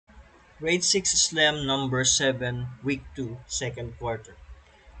Grade 6 SLEM number 7, week 2, second quarter.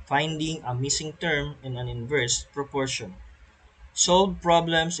 Finding a missing term in an inverse proportion. Solve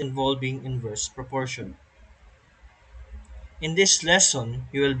problems involving inverse proportion. In this lesson,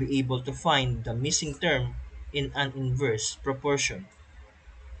 you will be able to find the missing term in an inverse proportion.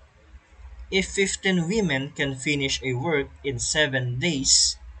 If 15 women can finish a work in 7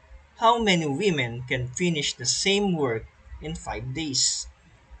 days, how many women can finish the same work in 5 days?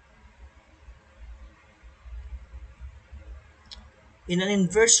 In an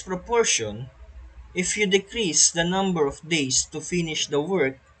inverse proportion, if you decrease the number of days to finish the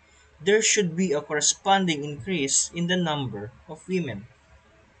work, there should be a corresponding increase in the number of women.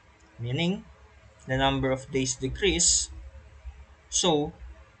 Meaning, the number of days decrease, so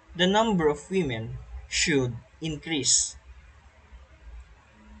the number of women should increase.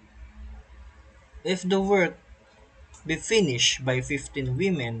 If the work be finished by 15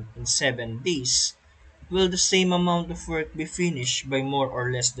 women in 7 days, will the same amount of work be finished by more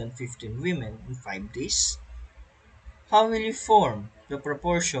or less than 15 women in 5 days? How will you form the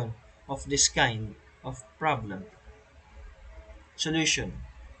proportion of this kind of problem? Solution.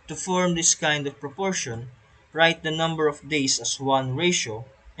 To form this kind of proportion, write the number of days as one ratio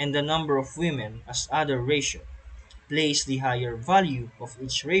and the number of women as other ratio. Place the higher value of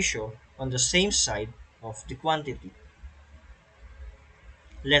each ratio on the same side of the quantity.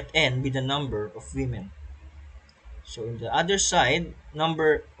 Let n be the number of women. So in the other side,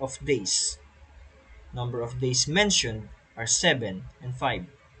 number of days. Number of days mentioned are 7 and 5.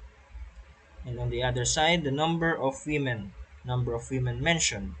 And on the other side, the number of women. Number of women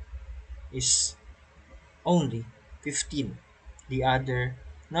mentioned is only 15. The other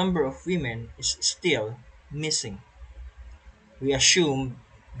number of women is still missing. We assume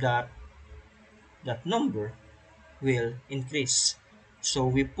that that number will increase. So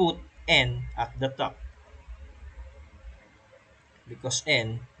we put n at the top because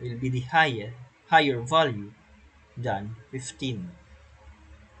n will be the higher value than 15.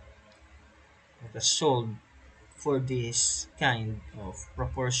 Let us solve for this kind of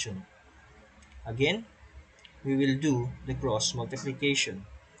proportion. Again, we will do the cross multiplication.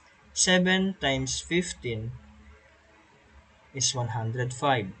 7 times 15 is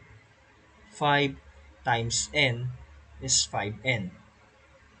 105. 5 times n is 5n.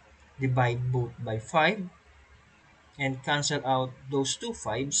 Divide both by 5 and cancel out those two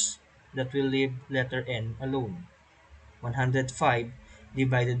 5's that will leave letter n alone. 105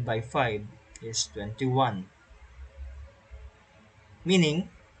 divided by 5 is 21. Meaning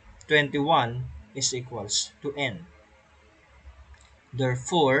 21 is equals to n.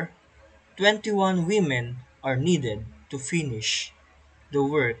 Therefore, 21 women are needed to finish the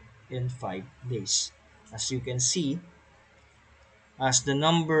work in 5 days. As you can see, as the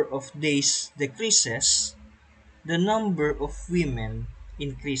number of days decreases, the number of women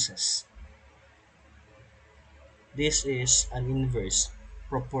increases. This is an inverse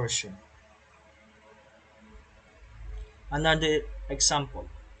proportion. Another example.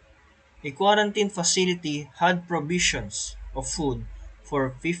 A quarantine facility had provisions of food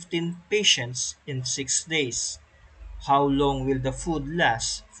for 15 patients in 6 days. How long will the food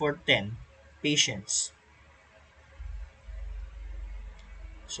last for 10 patients?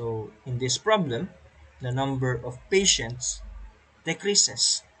 So, in this problem, the number of patients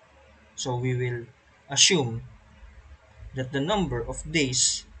decreases. So, we will assume that the number of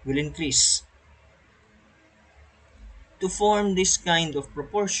days will increase. To form this kind of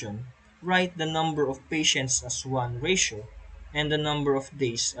proportion, write the number of patients as one ratio and the number of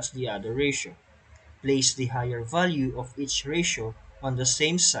days as the other ratio. Place the higher value of each ratio on the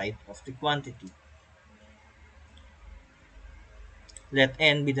same side of the quantity. Let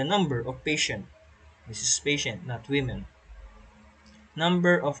n be the number of patients. This is patient, not women.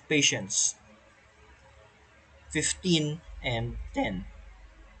 Number of patients, 15 and 10.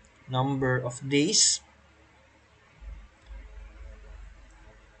 Number of days,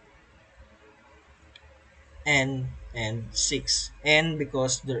 n and 6. N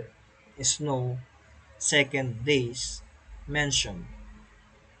because there is no second days mentioned.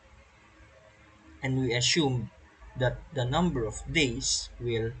 And we assume that the number of days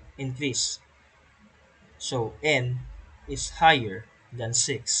will increase. So n is higher than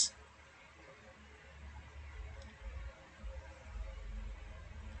 6.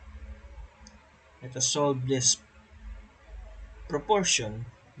 Let us solve this proportion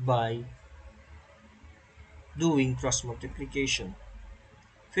by doing cross multiplication.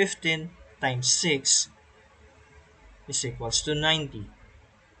 15 times 6 is equals to 90.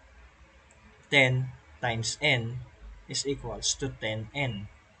 10 times n is equals to 10n.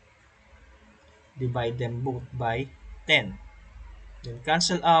 divide them both by 10. Then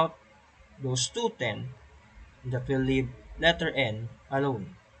cancel out those two 10, that will leave letter N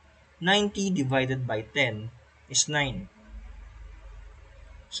alone. 90 divided by 10 is 9.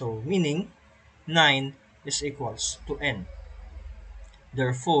 So meaning 9 is equals to N.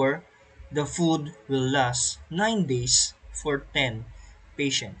 Therefore, the food will last 9 days for 10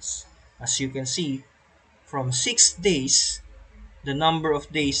 patients. As you can see, from 6 days, the number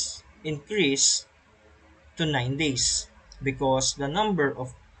of days increased to 9 days because the number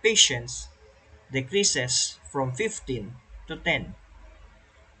of patients decreases from 15 to 10.